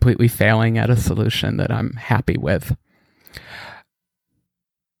mean completely failing at a solution that I'm happy with.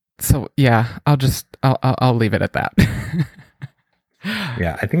 So yeah, I'll leave it at that.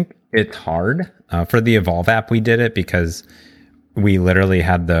 Yeah, I think it's hard. For the Evolve app, we did it because we literally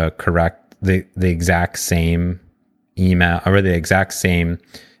had the exact same email or the exact same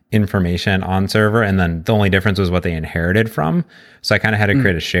information on server. And then the only difference was what they inherited from. So I kind of had to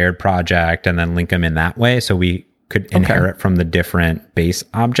create a shared project and then link them in that way. So we could inherit from the different base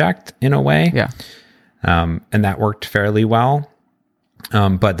object in a way. Yeah. And that worked fairly well.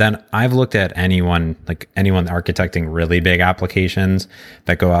 But then I've looked at anyone architecting really big applications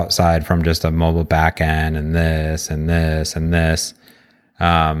that go outside from just a mobile backend and this and this and this,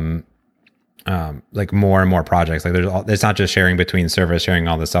 like more and more projects. Like it's not just sharing between servers, sharing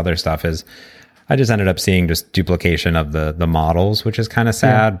all this other stuff. I just ended up seeing just duplication of the models, which is kind of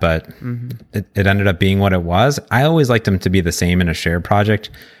sad, but it ended up being what it was. I always liked them to be the same in a shared project,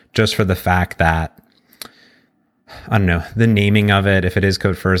 just for the fact that, I don't know, the naming of it, if it is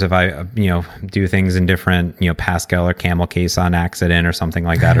code first, if I, do things in different, Pascal or camel case on accident or something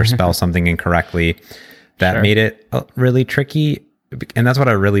like that, or spell something incorrectly, that made it really tricky. And that's what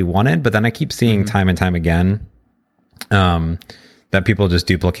I really wanted. But then I keep seeing time and time again, that people just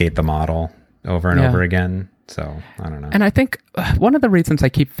duplicate the model over and over again. So I don't know. And I think one of the reasons I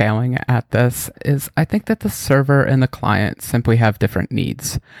keep failing at this is I think that the server and the client simply have different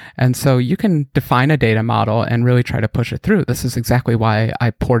needs. And so you can define a data model and really try to push it through. This is exactly why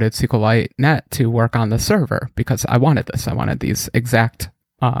I ported SQLite Net to work on the server, because I wanted this. I wanted these exact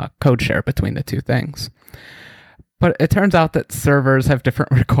code share between the two things. But it turns out that servers have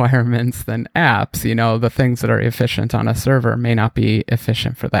different requirements than apps. You know, the things that are efficient on a server may not be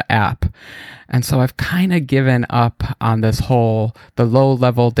efficient for the app. And so I've kind of given up on this whole, the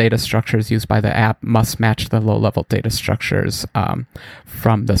low-level data structures used by the app must match the low-level data structures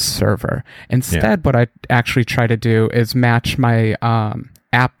from the server. Instead, what I actually try to do is match my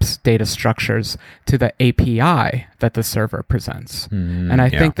app's data structures to the API that the server presents. And I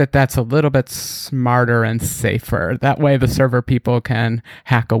think that that's a little bit smarter and safer. That way the server people can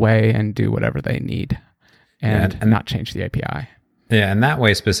hack away and do whatever they need and not change the API. Yeah, and that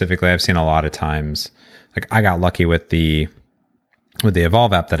way specifically, I've seen a lot of times, like I got lucky with the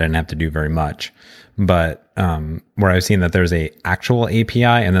Evolve app that I didn't have to do very much. But where I've seen that there's a actual API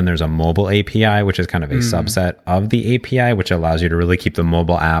and then there's a mobile API, which is kind of a subset of the API, which allows you to really keep the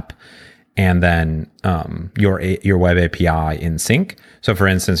mobile app and then your web API in sync. So for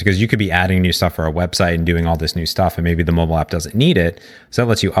instance, because you could be adding new stuff for a website and doing all this new stuff, and maybe the mobile app doesn't need it. So that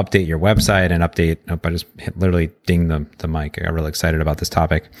lets you update your website and update. I just literally dinged the mic. I got really excited about this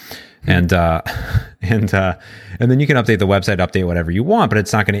topic. And then you can update the website, update whatever you want, but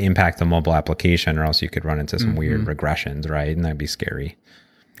it's not going to impact the mobile application, or else you could run into some weird regressions, right? And that'd be scary.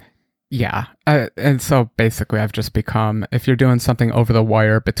 Yeah. And so basically I've just become, if you're doing something over the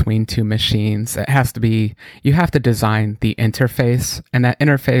wire between two machines, it has to be, you have to design the interface, and that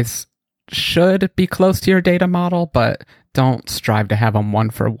interface should be close to your data model, but don't strive to have them one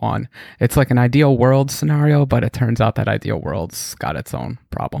for one. It's like an ideal world scenario, but it turns out that ideal world's got its own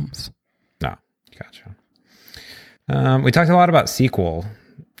problems. No, gotcha. We talked a lot about SQL.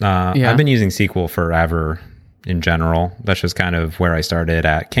 I've been using SQL forever in general. That's just kind of where I started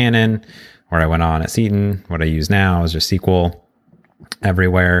at Canon, where I went on at Seton. What I use now is just SQL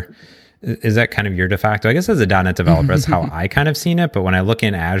everywhere. Is that kind of your de facto? I guess as a .NET developer, that's how I kind of seen it. But when I look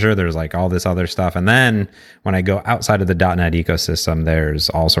in Azure, there's like all this other stuff. And then when I go outside of the .NET ecosystem, there's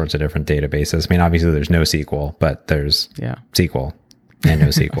all sorts of different databases. I mean, obviously there's NoSQL, but there's SQL and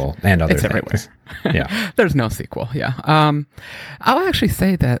NoSQL and other it's things. Everywhere. Yeah. There's NoSQL. Yeah. I'll actually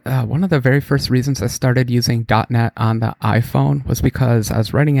say that one of the very first reasons I started using .NET on the iPhone was because I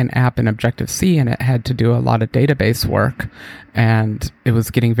was writing an app in Objective-C, and it had to do a lot of database work, and it was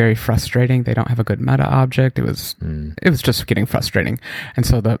getting very frustrating. They don't have a good meta object. It was just getting frustrating. And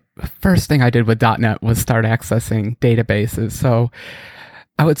so the first thing I did with .NET was start accessing databases. So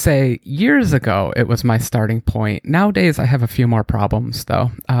I would say years ago, it was my starting point. Nowadays, I have a few more problems, though.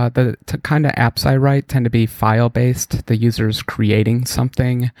 The kind of apps I write tend to be file-based. The user's creating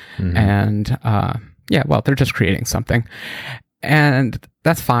something, and they're just creating something. And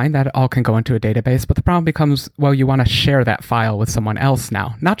that's fine. That all can go into a database. But the problem becomes, well, you want to share that file with someone else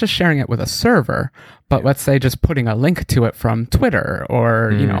now. Not just sharing it with a server, but let's say just putting a link to it from Twitter,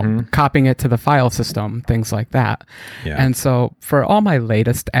 or, copying it to the file system, things like that. Yeah. And so for all my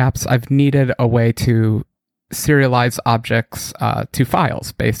latest apps, I've needed a way to serialize objects to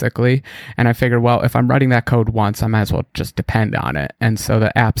files, basically. And I figured, well, if I'm writing that code once, I might as well just depend on it. And so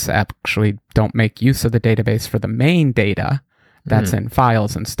the apps actually don't make use of the database for the main data that's in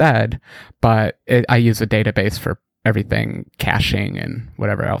files instead, but I use a database for everything, caching and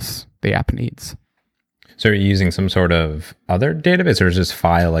whatever else the app needs. So are you using some sort of other database, or is this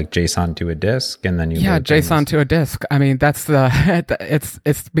file like JSON to a disk, and then you JSON to a disk? I mean, that's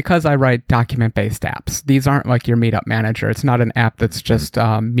it's because I write document-based apps. These aren't like your Meetup Manager. It's not an app that's just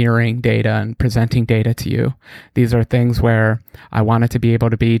mirroring data and presenting data to you. These are things where I want it to be able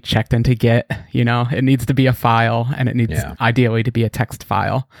to be checked into Git. It needs to be a file, and it needs ideally to be a text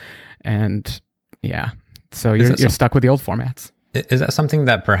file. And so you're stuck with the old formats. Is that something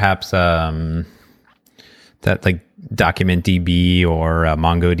that perhaps that like DocumentDB or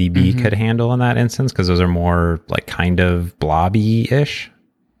MongoDB could handle in that instance? Because those are more like kind of blobby-ish.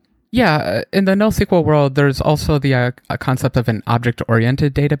 Yeah, in the NoSQL world, there's also the concept of an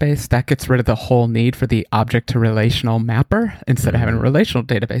object-oriented database that gets rid of the whole need for the object-to-relational mapper. Instead of having a relational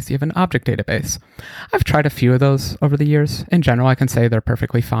database, you have an object database. I've tried a few of those over the years. In general, I can say they're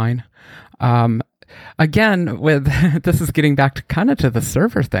perfectly fine. Again, this is getting back to kind of to the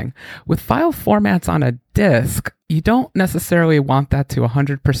server thing. With file formats on a disk, you don't necessarily want that to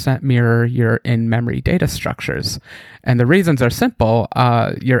 100% mirror your in-memory data structures. And the reasons are simple.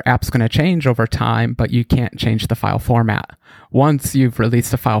 Your app's going to change over time, but you can't change the file format. Once you've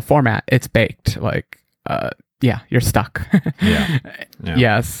released a file format, it's baked. Like, yeah, you're stuck. Yeah.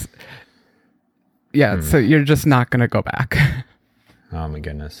 Yes. Yeah, so you're just not going to go back. Oh my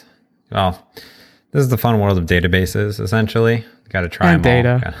goodness. Well, this is the fun world of databases, essentially. Got to try And them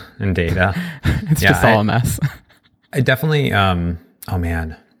data. all. And data. It's just all a mess. I definitely, oh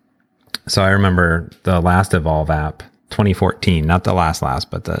man. So I remember the last Evolve app, 2014, not the last,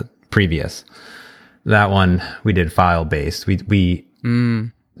 but the previous. That one we did file based.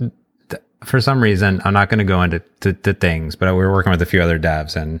 For some reason, I'm not going to go into things, but we were working with a few other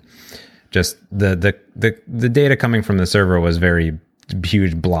devs, and just the data coming from the server was very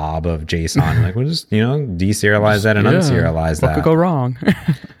huge blob of JSON. Like we'll just deserialize that and unserialize that. What could go wrong?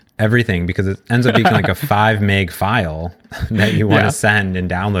 Everything, because it ends up being like a 5 meg file that you want to send and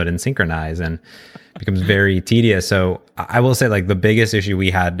download and synchronize, and it becomes very tedious. So I will say, like, the biggest issue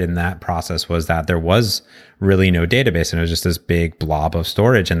we had in that process was that there was really no database, and it was just this big blob of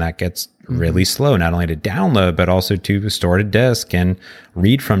storage, and that gets really slow, not only to download, but also to store to disk and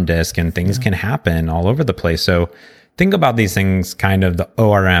read from disk, and things can happen all over the place. So think about these things, kind of the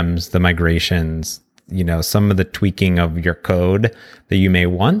ORMs, the migrations, some of the tweaking of your code that you may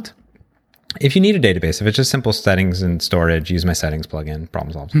want. If you need a database, if it's just simple settings and storage, use my settings plugin,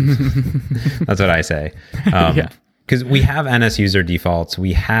 problem solved. That's what I say. Because we have NS user defaults,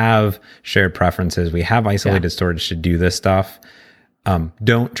 we have shared preferences, we have isolated storage to do this stuff.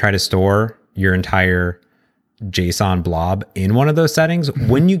 Don't try to store your entire JSON blob in one of those settings.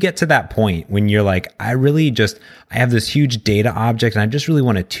 When you get to that point, when you're like, I have this huge data object and I just really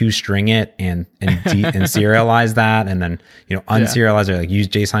want to toString it and serialize that, and then unserialize it, like use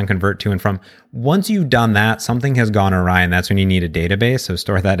JSON convert to and from. Once you've done that, something has gone awry, and that's when you need a database. So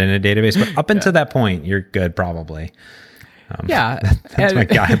store that in a database. But up until that point, you're good probably. That's my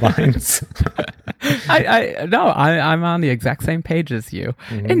guidelines. I'm on the exact same page as you.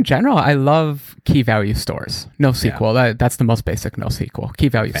 In general, I love key value stores. NoSQL, that's the most basic NoSQL, key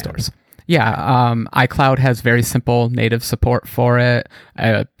value stores. iCloud has very simple native support for it.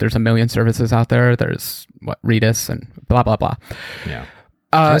 There's a million services out there. There's Redis and blah, blah, blah. Yeah.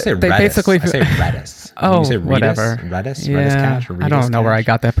 I say Redis. I say Redis. Oh, say whatever. Redis? Yeah, Redis cache? Or Redis I don't know cache? where I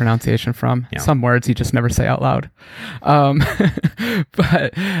got that pronunciation from. Yeah. Some words you just never say out loud.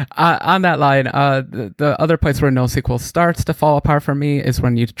 But on that line, the other place where NoSQL starts to fall apart for me is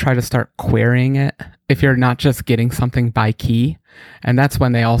when you try to start querying it. If you're not just getting something by key, and that's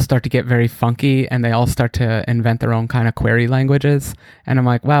when they all start to get very funky, and they all start to invent their own kind of query languages. And I'm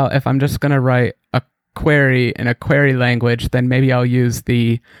like, well, if I'm just going to write a query in a query language, then maybe I'll use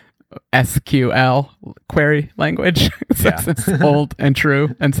the SQL query language since it's old and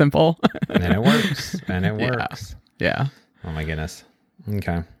true and simple. And it works. Yeah. Oh my goodness.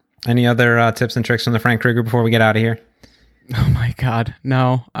 Okay. Any other tips and tricks from the Frank Krueger before we get out of here? Oh my God,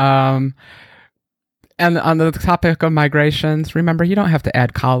 no. And on the topic of migrations, remember, you don't have to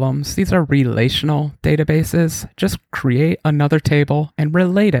add columns. These are relational databases. Just create another table and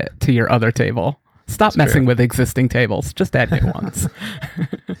relate it to your other table. Stop messing with existing tables. Just add new ones.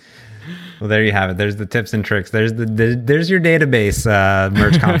 Well, there you have it. There's the tips and tricks. There's your database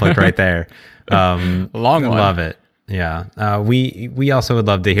merge conflict right there. Long one. Love it. Yeah. We also would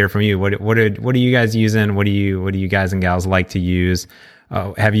love to hear from you. What are you guys using? What do you guys and gals like to use?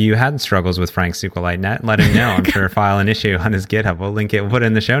 Have you had struggles with Frank SQLite? Let him know. I'm sure file an issue on his GitHub. We'll link it. We'll put it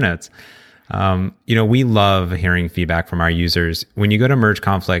in the show notes. We love hearing feedback from our users. When you go to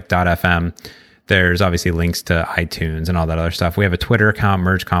mergeconflict.fm, there's obviously links to iTunes and all that other stuff. We have a Twitter account,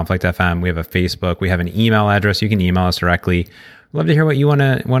 mergeconflict.fm. We have a Facebook. We have an email address. You can email us directly. We'd love to hear what you want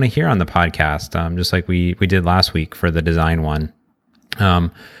to hear on the podcast, just like we did last week for the design one.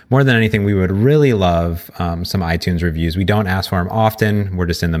 More than anything, we would really love some iTunes reviews. We don't ask for them often. We're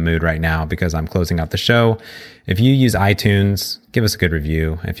just in the mood right now because I'm closing out the show. If you use iTunes, give us a good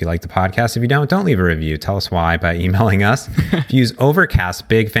review. If you like the podcast, if you don't leave a review. Tell us why by emailing us. If you use Overcast,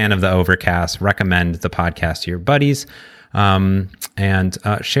 big fan of the Overcast, recommend the podcast to your buddies, and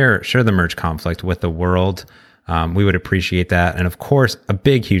share the Merge Conflict with the world. We would appreciate that. And of course, a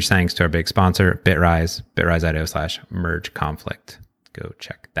big, huge thanks to our big sponsor, Bitrise, bitrise.io/merge conflict. Go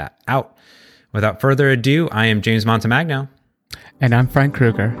check that out. Without further ado, I am James Montemagno. And I'm Frank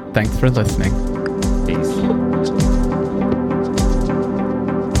Krueger. Thanks for listening. Peace.